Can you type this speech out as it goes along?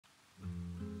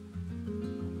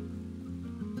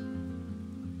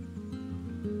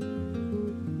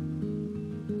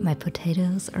My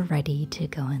potatoes are ready to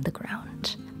go in the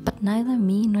ground, but neither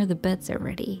me nor the beds are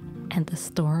ready, and the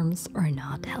storms are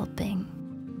not helping.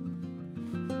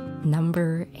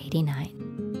 Number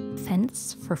 89.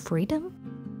 Fence for Freedom?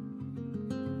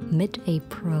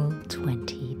 Mid-April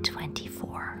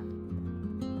 2024.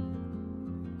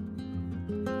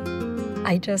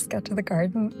 I just got to the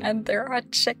garden and there are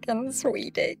chickens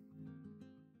waiting.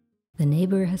 The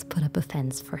neighbor has put up a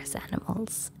fence for his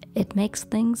animals. It makes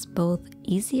things both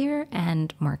easier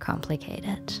and more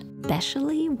complicated,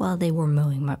 especially while they were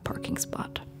mowing my parking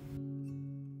spot.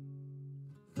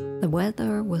 The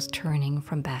weather was turning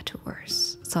from bad to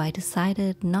worse, so I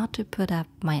decided not to put up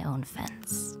my own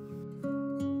fence.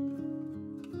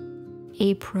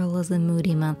 April is a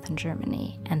moody month in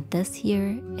Germany, and this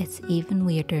year it's even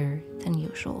weirder than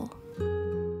usual.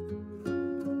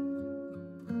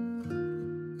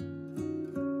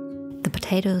 The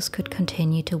potatoes could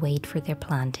continue to wait for their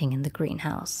planting in the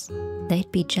greenhouse.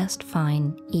 They'd be just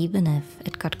fine even if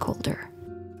it got colder.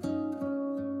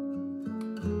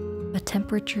 But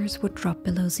temperatures would drop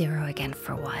below zero again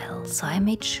for a while, so I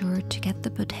made sure to get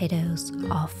the potatoes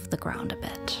off the ground a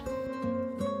bit.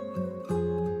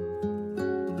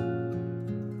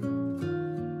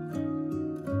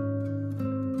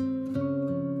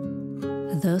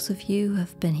 Those of you who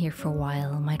have been here for a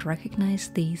while might recognize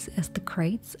these as the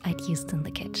crates I'd used in the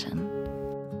kitchen.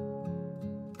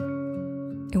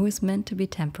 It was meant to be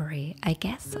temporary. I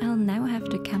guess I'll now have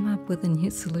to come up with a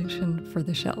new solution for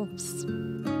the shelves.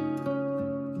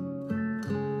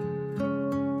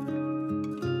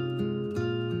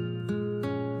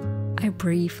 I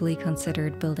briefly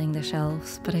considered building the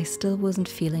shelves, but I still wasn't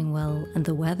feeling well and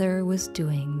the weather was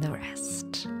doing the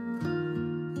rest.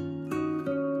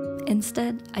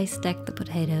 Instead, I stacked the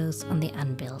potatoes on the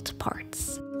unbuilt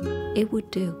parts. It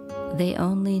would do. They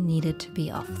only needed to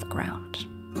be off the ground.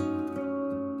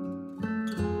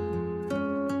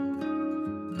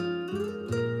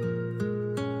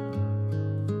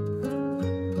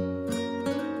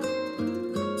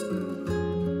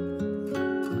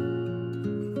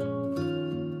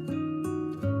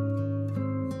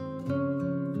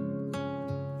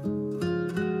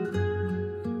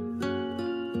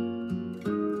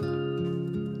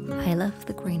 I left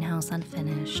the greenhouse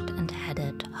unfinished and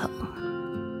headed home.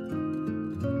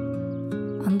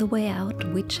 On the way out,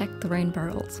 we checked the rain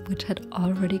barrels, which had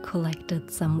already collected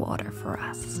some water for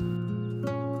us.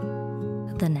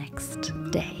 The next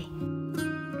day.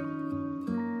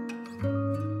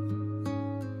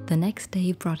 The next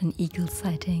day brought an eagle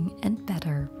sighting and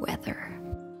better weather.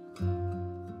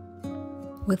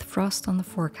 With frost on the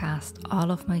forecast,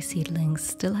 all of my seedlings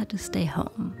still had to stay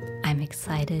home. I'm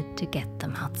excited to get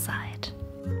them outside.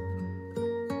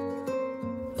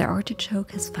 The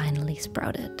artichoke has finally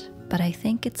sprouted, but I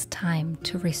think it's time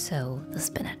to resow the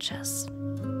spinaches.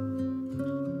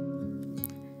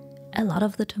 A lot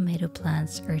of the tomato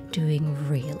plants are doing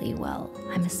really well.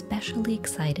 I'm especially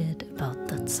excited about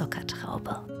the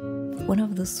Zuckertraube, one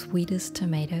of the sweetest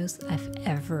tomatoes I've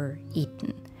ever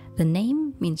eaten. The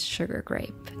name means sugar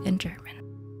grape in German.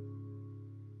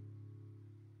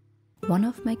 One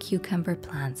of my cucumber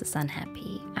plants is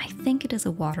unhappy. I think it is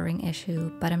a watering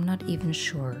issue, but I'm not even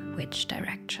sure which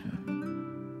direction.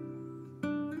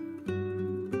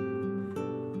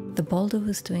 The boldo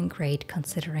is doing great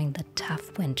considering the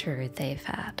tough winter they've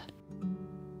had.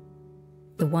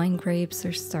 The wine grapes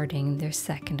are starting their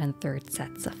second and third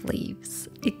sets of leaves.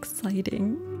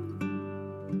 Exciting!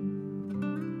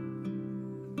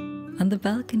 On the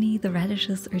balcony, the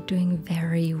radishes are doing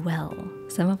very well.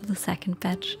 Some of the second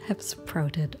batch have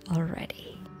sprouted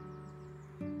already.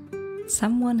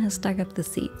 Someone has dug up the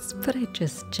seeds, but I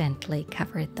just gently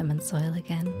covered them in soil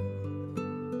again.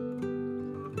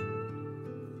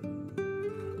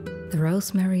 The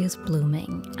rosemary is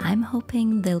blooming. I'm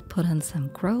hoping they'll put on some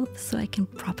growth so I can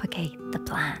propagate the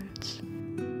plant.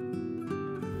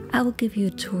 I will give you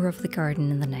a tour of the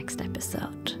garden in the next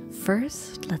episode.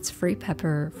 First, let's free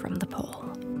Pepper from the pole.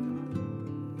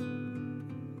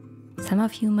 Some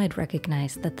of you might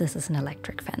recognize that this is an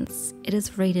electric fence. It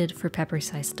is rated for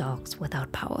Pepper-sized dogs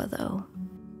without power though.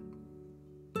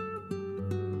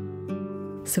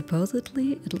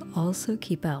 Supposedly, it'll also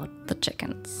keep out the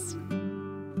chickens.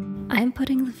 I'm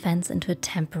putting the fence into a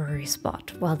temporary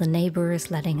spot while the neighbor is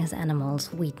letting his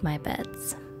animals weed my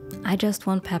beds. I just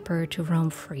want Pepper to roam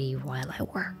free while I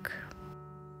work.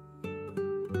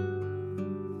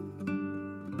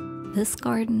 This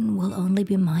garden will only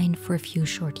be mine for a few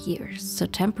short years, so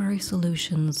temporary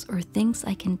solutions or things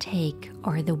I can take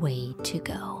are the way to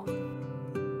go.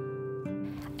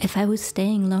 If I was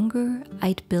staying longer,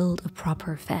 I'd build a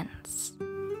proper fence.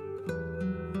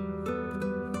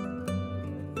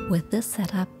 With this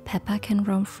setup, Peppa can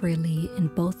roam freely in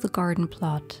both the garden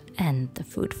plot and the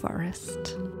food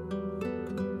forest.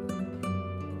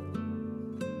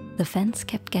 The fence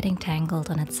kept getting tangled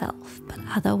on itself, but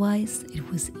otherwise it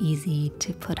was easy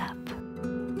to put up.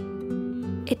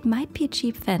 It might be a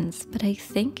cheap fence, but I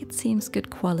think it seems good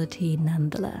quality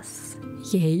nonetheless.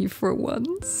 Yay for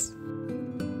once!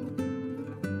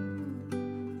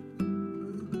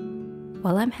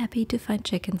 While I'm happy to find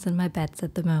chickens in my beds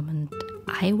at the moment,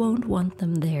 I won't want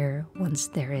them there once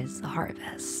there is a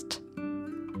harvest.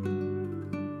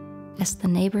 As the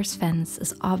neighbor's fence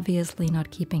is obviously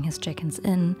not keeping his chickens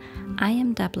in, I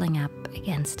am doubling up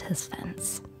against his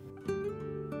fence.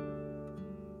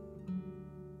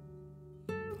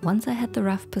 Once I had the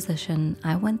rough position,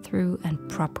 I went through and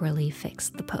properly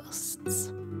fixed the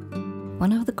posts.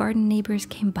 One of the garden neighbors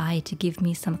came by to give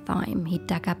me some thyme he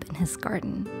dug up in his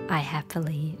garden. I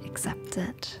happily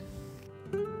accepted.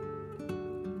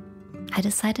 I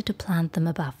decided to plant them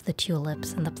above the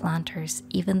tulips and the planters,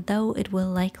 even though it will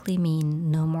likely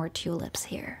mean no more tulips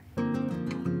here.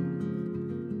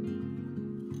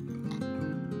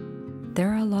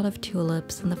 There are a lot of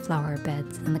tulips in the flower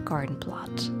beds in the garden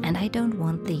plot, and I don't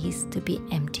want these to be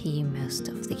empty most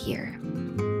of the year.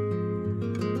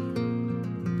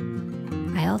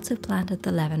 I also planted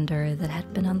the lavender that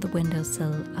had been on the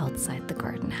windowsill outside the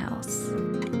garden house.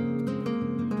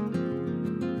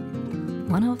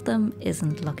 One of them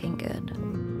isn't looking good.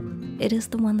 It is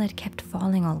the one that kept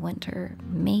falling all winter.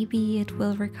 Maybe it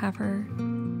will recover.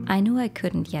 I knew I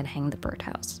couldn't yet hang the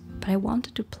birdhouse, but I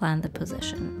wanted to plan the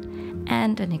position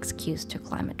and an excuse to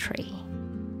climb a tree.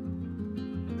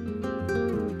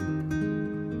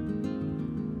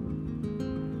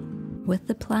 With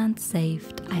the plants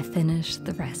saved, I finished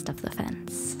the rest of the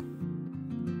fence.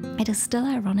 It is still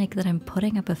ironic that I'm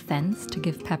putting up a fence to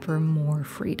give Pepper more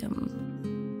freedom.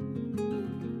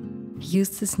 He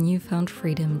used this newfound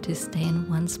freedom to stay in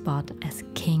one spot as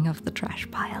king of the trash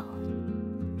pile.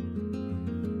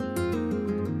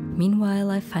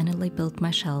 Meanwhile, I finally built my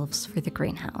shelves for the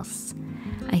greenhouse.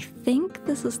 I think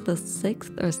this is the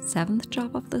 6th or 7th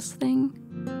job of this thing.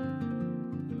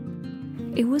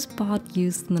 It was bought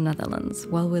used in the Netherlands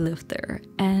while we lived there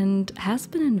and has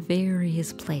been in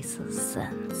various places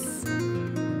since.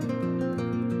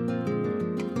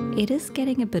 It is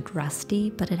getting a bit rusty,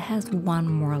 but it has one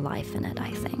more life in it,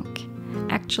 I think.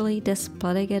 Actually, does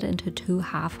splitting it into 2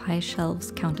 half-high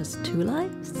shelves count as 2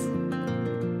 lives?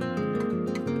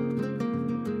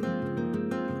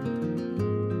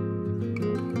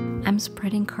 I'm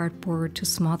spreading cardboard to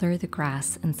smother the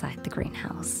grass inside the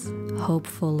greenhouse.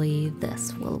 Hopefully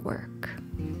this will work.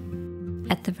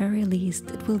 At the very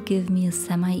least, it will give me a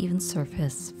semi-even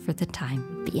surface for the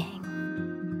time being.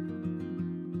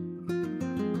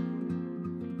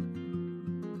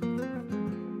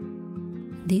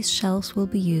 These shelves will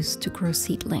be used to grow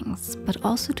seedlings, but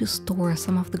also to store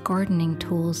some of the gardening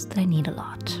tools that I need a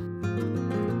lot.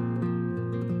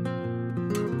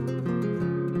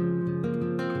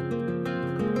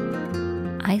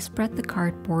 I spread the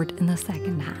cardboard in the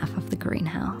second half of the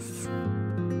greenhouse.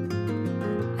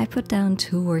 I put down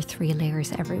 2 or 3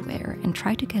 layers everywhere and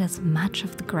try to get as much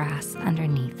of the grass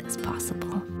underneath as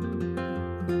possible.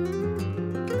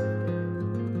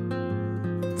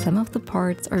 Some of the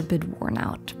parts are a bit worn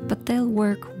out, but they'll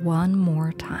work one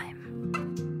more time.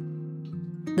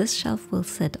 This shelf will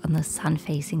sit on the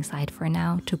sun-facing side for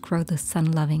now to grow the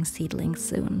sun-loving seedlings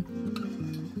soon.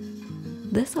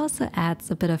 This also adds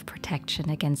a bit of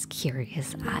protection against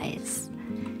curious eyes.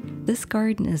 This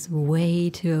garden is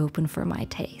way too open for my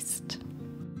taste.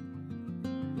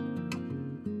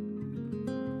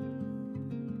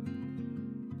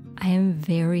 I am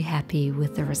very happy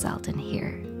with the result in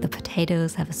here. The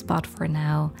potatoes have a spot for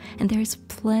now, and there is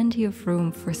plenty of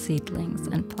room for seedlings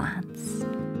and plants.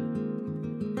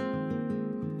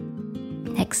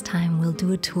 Next time we'll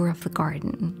do a tour of the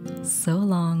garden. So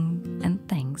long, and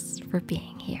thanks for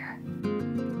being here.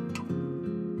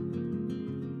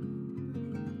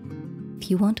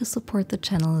 If you want to support the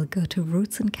channel, go to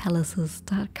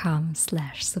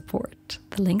rootsandcalluses.com/support.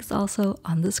 The link's also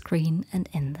on the screen and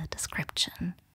in the description.